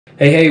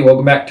Hey,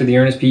 welcome back to the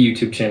Ernest P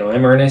YouTube channel.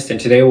 I'm Ernest, and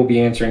today we'll be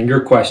answering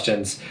your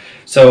questions.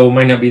 So it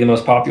might not be the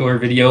most popular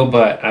video,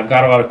 but I've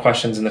got a lot of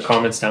questions in the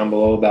comments down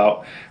below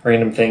about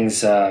random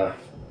things that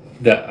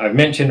I've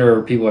mentioned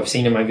or people have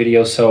seen in my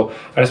videos. So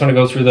I just want to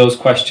go through those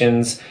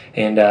questions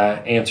and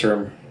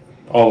answer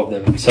all of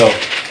them. So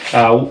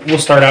we'll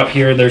start out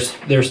here.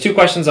 There's two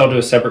questions I'll do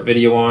a separate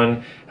video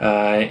on,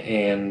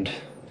 and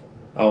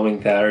I'll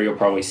link that, or you'll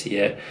probably see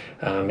it.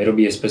 It'll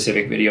be a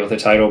specific video with a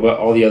title, but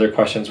all the other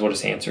questions we'll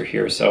just answer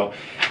here. So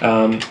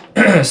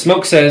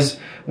Smoke says,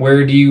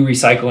 where do you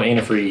recycle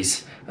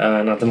antifreeze?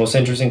 Not the most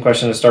interesting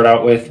question to start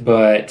out with,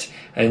 but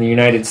in the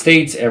United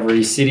States,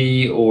 every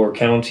city or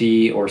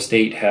county or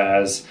state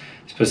has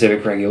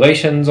specific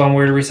regulations on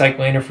where to recycle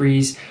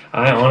antifreeze.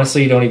 I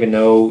honestly don't even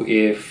know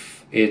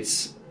if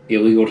it's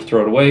illegal to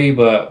throw it away,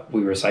 but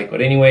we recycle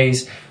it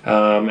anyways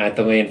at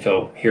the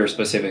landfill here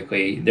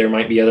specifically. There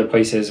might be other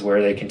places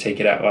where they can take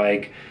it at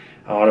like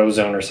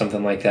AutoZone or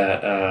something like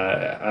that.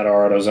 At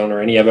our AutoZone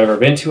or any I've ever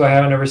been to, I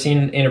haven't ever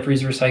seen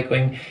antifreeze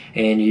recycling,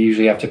 and you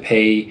usually have to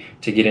pay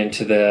to get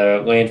into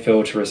the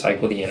landfill to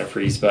recycle the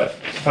antifreeze. But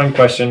fine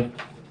question.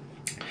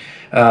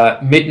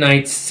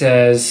 Midnight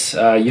says,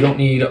 you don't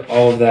need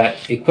all of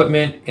that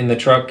equipment in the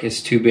truck,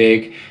 it's too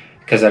big,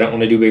 because I don't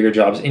want to do bigger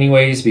jobs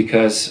anyways,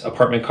 because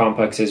apartment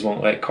complexes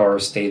won't let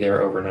cars stay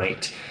there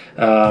overnight.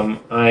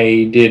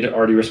 I did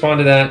already respond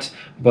to that,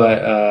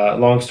 but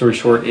long story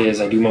short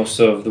is I do most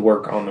of the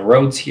work on the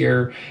roads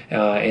here.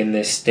 In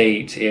this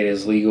state, it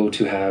is legal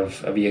to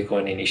have a vehicle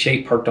in any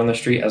shape parked on the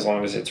street as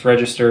long as it's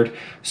registered.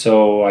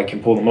 So I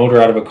can pull the motor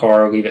out of a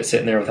car, leave it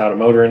sitting there without a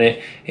motor in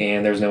it,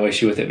 and there's no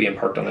issue with it being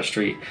parked on the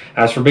street.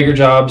 As for bigger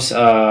jobs,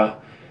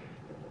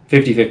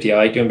 50-50. I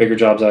like doing bigger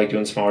jobs, I like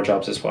doing smaller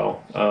jobs as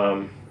well.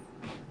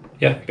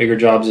 Yeah, bigger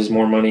jobs is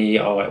more money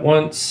all at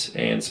once,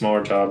 and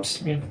smaller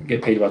jobs, you know,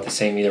 get paid about the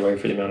same either way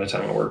for the amount of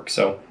time I work.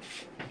 So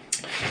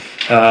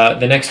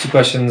the next two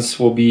questions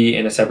will be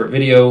in a separate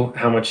video.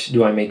 How much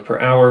do I make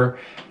per hour?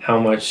 How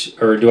much,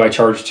 or do I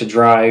charge to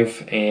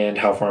drive? And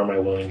how far am I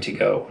willing to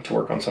go to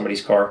work on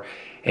somebody's car?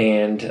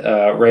 And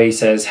Ray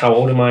says, how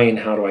old am I and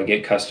how do I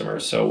get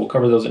customers? So we'll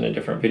cover those in a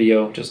different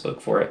video. Just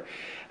look for it.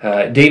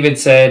 David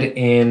said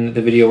in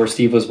the video where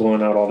Steve was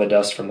blowing out all the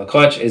dust from the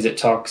clutch, is it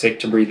toxic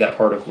to breathe that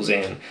particles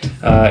in?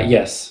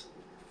 Yes.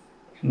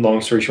 Long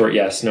story short,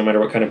 yes. No matter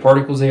what kind of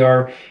particles they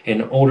are.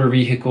 In older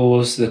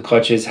vehicles, the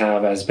clutches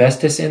have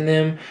asbestos in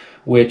them,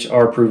 which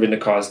are proven to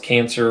cause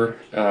cancer,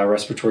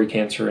 respiratory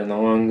cancer in the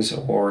lungs,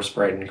 or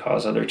spread and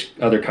cause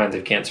other kinds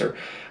of cancer.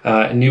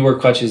 Newer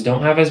clutches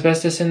don't have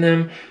asbestos in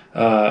them.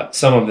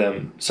 Some of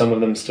them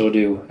still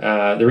do.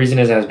 The reason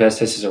is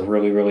asbestos is a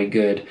really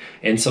good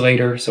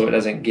insulator, so it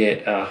doesn't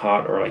get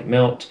hot or like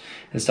melt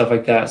and stuff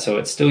like that. So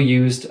it's still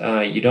used.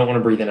 You don't want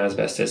to breathe in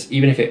asbestos.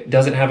 Even if it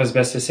doesn't have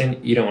asbestos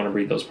in, you don't want to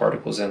breathe those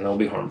particles in. They'll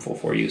be harmful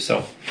for you.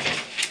 So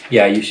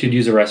yeah, you should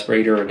use a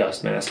respirator or a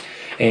dust mask.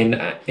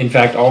 And in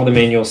fact, all the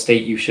manuals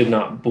state you should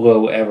not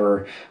blow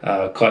ever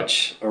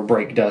clutch or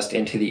brake dust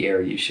into the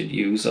air. You should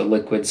use a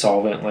liquid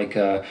solvent like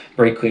a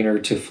brake cleaner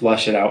to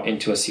flush it out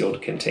into a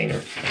sealed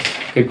container.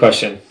 Good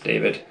question,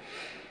 David.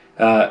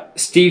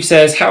 Steve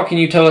says, how can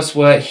you tell us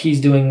what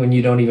he's doing when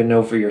you don't even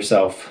know for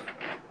yourself?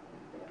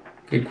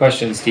 Good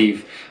question,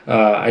 Steve.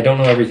 I don't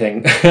know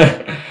everything,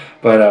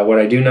 but what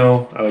I do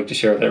know, I like to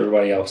share with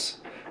everybody else.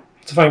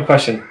 It's a fine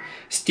question.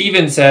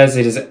 Steven says,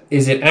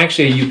 is it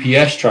actually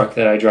a UPS truck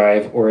that I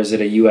drive, or is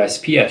it a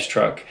USPS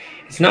truck?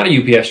 It's not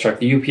a UPS truck.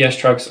 The UPS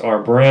trucks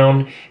are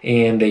brown,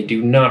 and they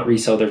do not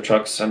resell their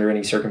trucks under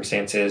any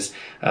circumstances.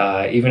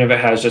 Even if it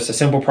has just a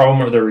simple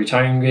problem or they're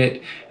retiring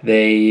it,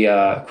 they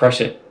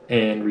crush it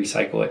and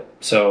recycle it.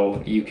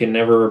 So you can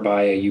never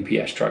buy a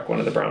UPS truck, one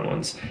of the brown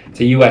ones. It's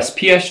a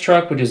USPS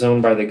truck, which is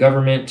owned by the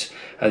government,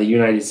 the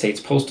United States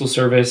Postal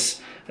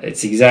Service.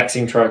 It's the exact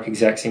same truck,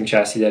 exact same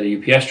chassis that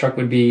a UPS truck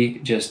would be,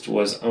 just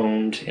was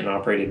owned and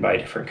operated by a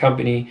different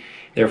company.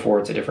 Therefore,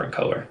 it's a different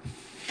color.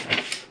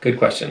 Good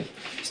question,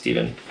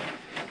 Stephen.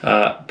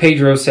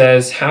 Pedro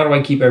says, how do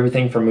I keep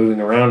everything from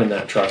moving around in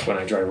that truck when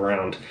I drive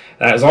around?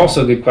 That is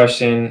also a good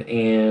question,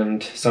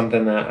 and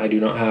something that I do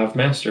not have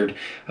mastered.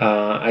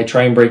 I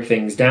try and break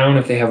things down.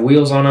 If they have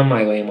wheels on them,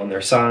 I lay them on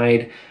their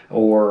side,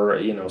 or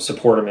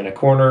support them in a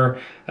corner.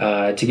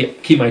 To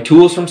keep my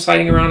tools from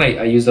sliding around,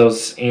 I use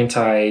those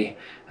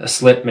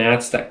anti-slip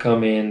mats that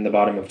come in the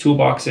bottom of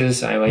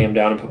toolboxes. I lay them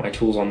down and put my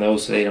tools on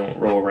those so they don't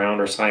roll around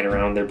or slide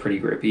around. They're pretty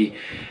grippy.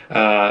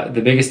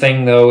 The biggest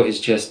thing though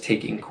is just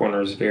taking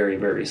corners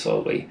very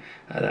slowly.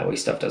 That way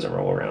stuff doesn't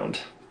roll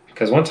around.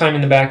 Because one time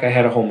in the back I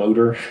had a whole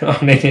motor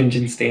on an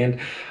engine stand.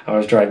 I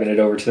was driving it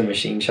over to the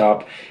machine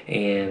shop,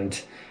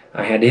 and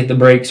I had to hit the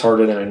brakes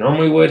harder than I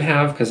normally would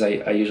have, because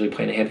I usually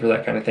plan ahead for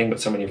that kind of thing, but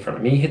somebody in front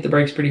of me hit the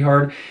brakes pretty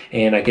hard,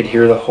 and I could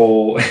hear the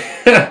whole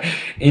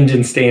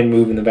engine stand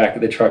move in the back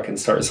of the truck and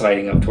start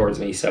sliding up towards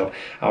me. So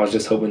I was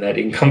just hoping that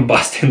didn't come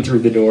busting through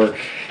the door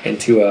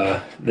into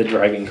the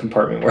driving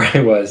compartment where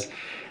I was.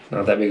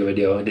 Not that big of a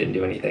deal. It didn't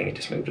do anything. It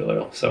just moved a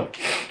little. So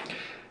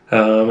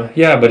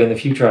Yeah, but in the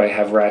future I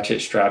have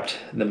ratchet strapped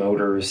the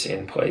motors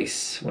in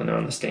place when they're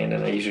on the stand,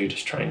 and I usually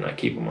just try and not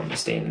keep them on the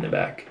stand in the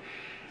back.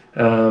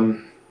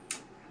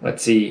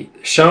 Let's see.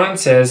 Sean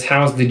says,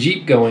 how's the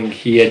Jeep going?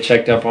 He had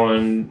checked up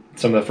on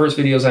some of the first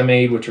videos I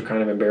made, which are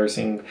kind of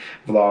embarrassing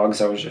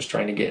vlogs. I was just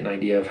trying to get an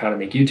idea of how to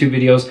make YouTube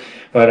videos,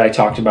 but I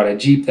talked about a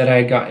Jeep that I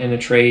had got in a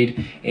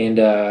trade, and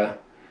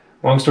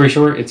long story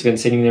short, it's been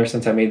sitting there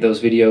since I made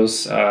those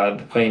videos.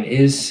 The plan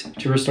is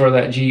to restore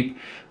that Jeep,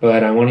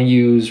 but I want to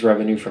use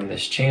revenue from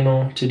this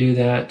channel to do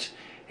that,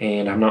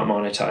 and I'm not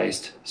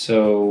monetized.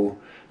 So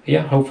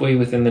yeah, hopefully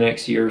within the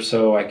next year or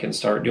so I can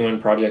start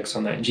doing projects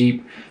on that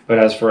Jeep. But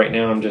as for right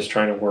now, I'm just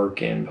trying to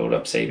work and build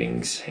up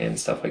savings and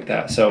stuff like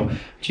that. So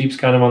Jeep's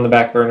kind of on the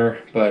back burner,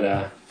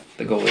 but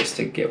the goal is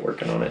to get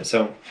working on it.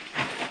 So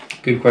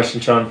good question,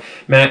 Sean.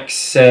 Max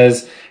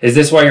says, is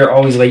this why you're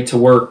always late to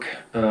work,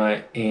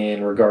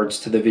 in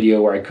regards to the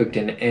video where I cooked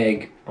an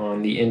egg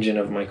on the engine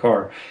of my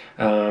car?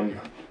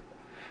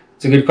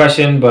 It's a good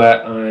question,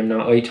 but I'm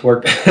not late to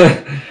work.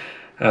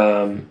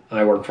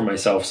 I work for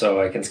myself,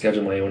 so I can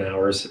schedule my own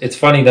hours. It's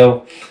funny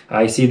though,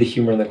 I see the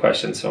humor in the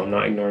question, so I'm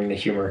not ignoring the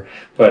humor.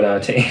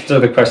 But to answer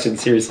the question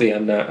seriously,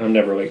 I'm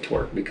never late to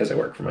work because I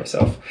work for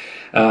myself.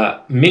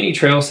 Mini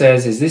Trail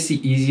says, is this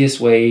the easiest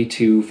way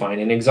to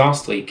find an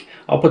exhaust leak?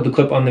 I'll put the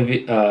clip on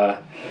the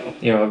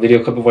a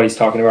video clip of what he's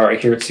talking about right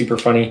here. It's super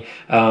funny.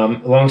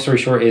 Long story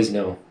short is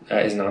no.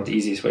 That is not the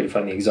easiest way to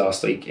find the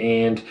exhaust leak.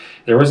 And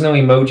there was no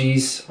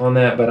emojis on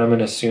that, but I'm going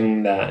to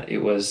assume that it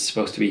was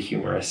supposed to be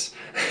humorous.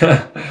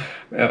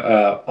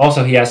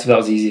 Also, he asked if that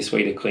was the easiest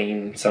way to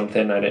clean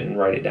something. I didn't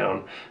write it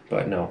down,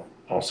 but no,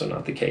 also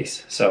not the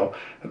case. So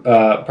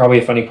probably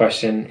a funny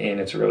question, and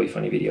it's a really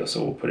funny video,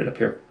 so we'll put it up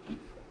here.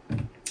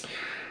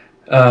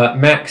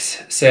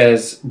 Max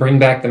says, bring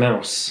back the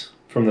mouse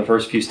from the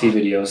first few Steve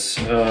videos.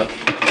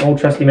 Old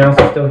trusty mouse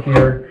is still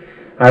here.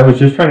 I was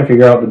just trying to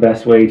figure out the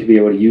best way to be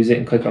able to use it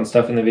and click on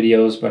stuff in the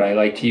videos, but I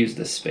like to use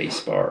the space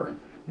bar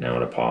now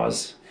to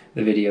pause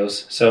the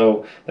videos.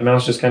 So the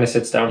mouse just kind of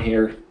sits down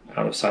here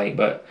out of sight,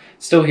 but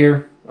it's still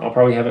here. I'll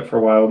probably have it for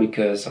a while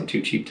because I'm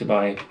too cheap to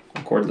buy a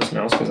cordless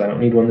mouse because I don't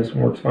need one. This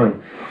one works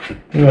fine.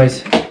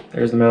 Anyways,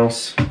 there's the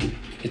mouse.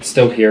 It's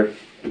still here.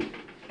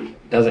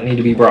 Doesn't need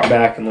to be brought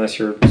back unless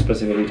you're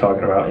specifically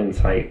talking about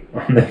insight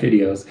on the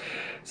videos.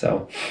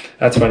 So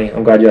that's funny.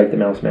 I'm glad you like the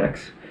mouse,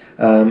 Max.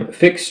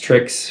 Fix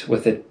Tricks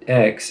with an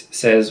X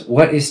says,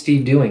 what is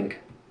Steve doing?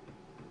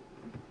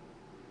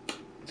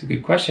 It's a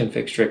good question,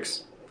 Fix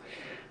Tricks.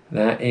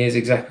 That is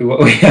exactly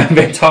what we have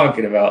been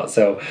talking about.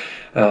 So,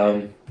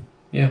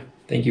 yeah,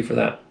 thank you for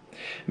that.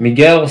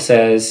 Miguel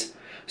says,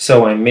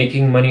 so I'm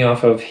making money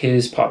off of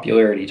his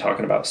popularity,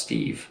 talking about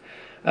Steve.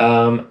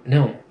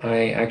 No,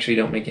 I actually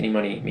don't make any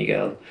money,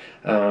 Miguel.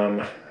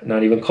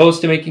 Not even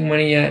close to making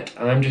money yet.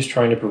 I'm just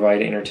trying to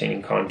provide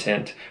entertaining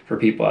content for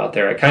people out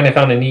there. I kind of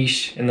found a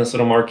niche in this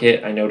little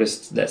market. I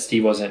noticed that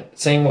Steve wasn't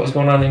saying what was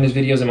going on in his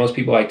videos, and most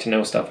people like to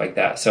know stuff like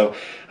that. So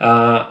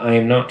I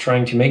am not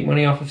trying to make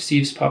money off of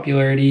Steve's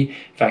popularity.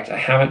 In fact, I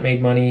haven't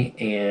made money,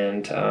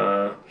 and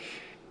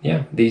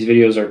yeah, these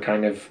videos are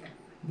kind of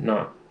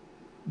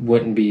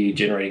wouldn't be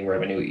generating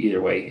revenue either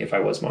way if I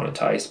was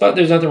monetized. But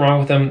there's nothing wrong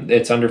with them.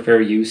 It's under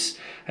fair use.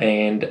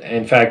 And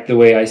in fact, the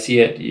way I see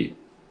it, you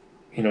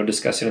know,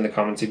 discuss it in the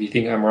comments if you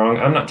think I'm wrong.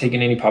 I'm not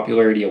taking any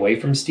popularity away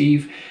from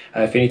Steve.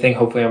 If anything,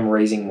 hopefully I'm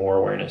raising more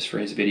awareness for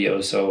his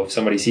videos. So if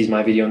somebody sees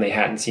my video and they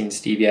hadn't seen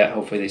Steve yet,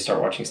 hopefully they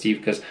start watching Steve,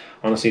 because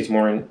honestly it's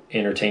more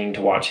entertaining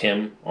to watch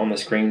him on the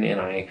screen,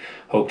 and I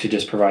hope to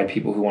just provide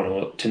people who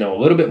want to know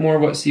a little bit more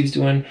of what Steve's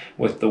doing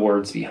with the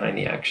words behind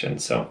the action.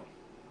 So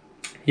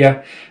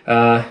yeah,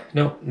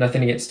 no,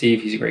 nothing against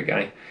Steve. He's a great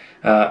guy.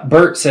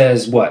 Bert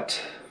says,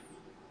 what?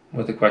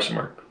 With a question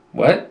mark.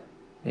 What?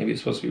 Maybe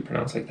it's supposed to be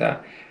pronounced like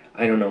that.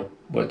 I don't know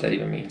what that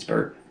even means,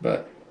 Bert,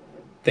 but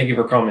thank you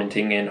for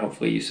commenting, and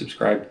hopefully you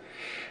subscribe.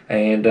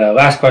 And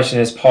last question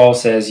is, Paul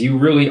says, you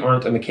really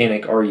aren't a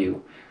mechanic, are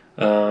you?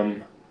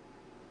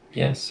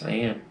 Yes, I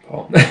am,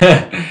 Paul.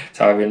 That's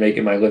how I've been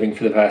making my living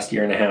for the past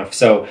year and a half.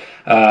 So,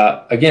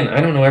 again, I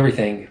don't know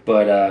everything,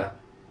 but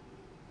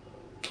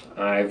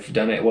I've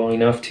done it well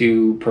enough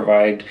to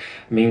provide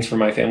means for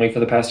my family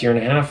for the past year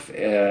and a half,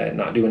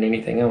 not doing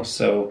anything else.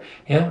 So,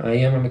 yeah, I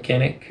am a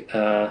mechanic.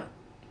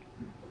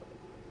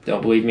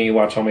 Don't believe me,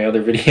 watch all my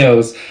other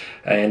videos.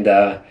 And,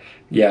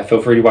 yeah,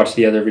 feel free to watch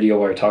the other video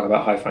where I talk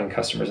about how I find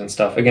customers and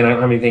stuff. Again, I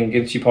don't have anything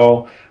against you,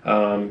 Paul.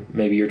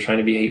 Maybe you're trying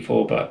to be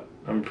hateful, but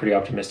I'm a pretty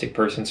optimistic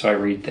person, so I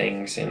read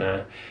things in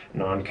a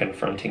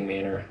non-confronting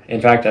manner. In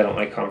fact, I don't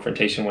like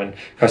confrontation. When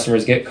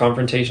customers get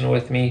confrontational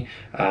with me,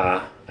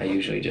 I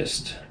usually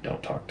just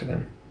don't talk to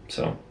them.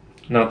 So,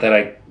 not that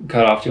I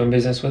cut off doing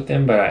business with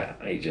them, but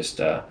I just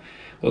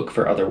look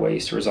for other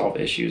ways to resolve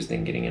issues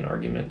than getting in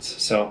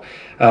arguments. So,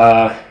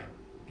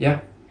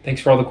 yeah,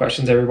 thanks for all the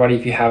questions, everybody.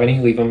 If you have any,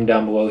 leave them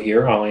down below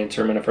here. I'll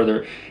answer them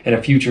in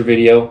a future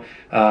video.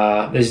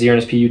 This is the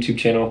Ernest P. YouTube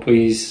channel.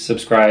 Please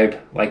subscribe,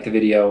 like the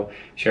video,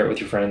 share it with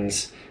your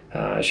friends,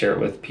 share it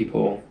with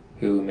people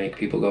who make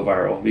people go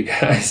viral,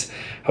 because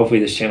hopefully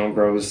this channel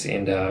grows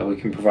and we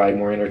can provide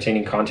more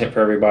entertaining content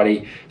for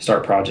everybody,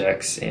 start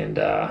projects and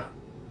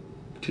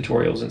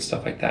tutorials and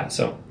stuff like that.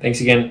 So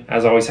thanks again.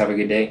 As always, have a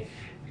good day.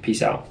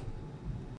 Peace out.